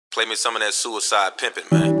Play me some of that Suicide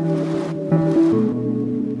Pimpin', man.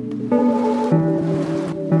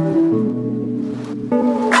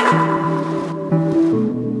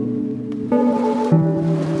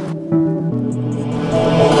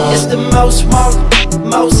 It's the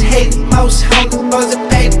most hated, most haunted boys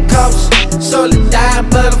that pay the cost. Slowly dying,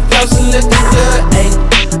 but I'm flossing, looking good,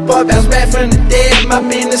 ayy. Boy, bounce back from the dead, my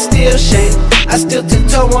business still shake. I still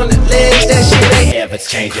tiptoe on the ledge, that shit ain't ever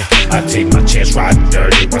changing. I take my chance riding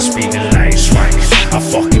dirty, my speeding lane swinging. I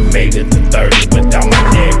fucking made it to 30 without my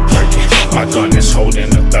neck breaking. My gun is holding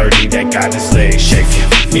a 30 that got his legs shaking.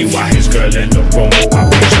 Meanwhile, his girl in the room, my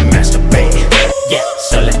bitch is masturbating. Yeah,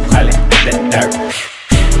 so let's call it the dirt.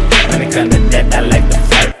 When it comes to death, I like the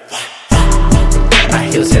flirt. My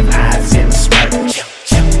heels have eyes in the smirk.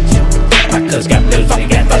 My cuz got bills, they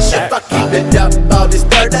got the shirt. If I keep it up all these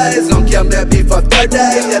 3rd days, gon' kill me before 3rd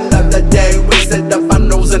day. Another day, we sit up our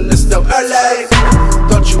nose and it's still early.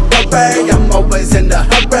 Don't you worry, I'm always in the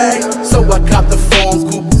hurry. So I cop the phone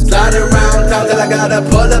coupe, slide around town till I gotta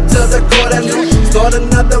pull up to the court and start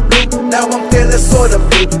another route. Now I'm feeling sorta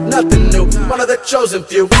blue, nothing new, one of the chosen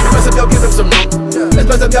few. Best of y'all give him some room, let's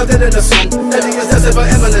best of y'all did it assume that he is destined for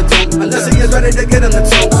imminent doom, unless he is ready to get in the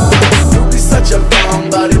tomb.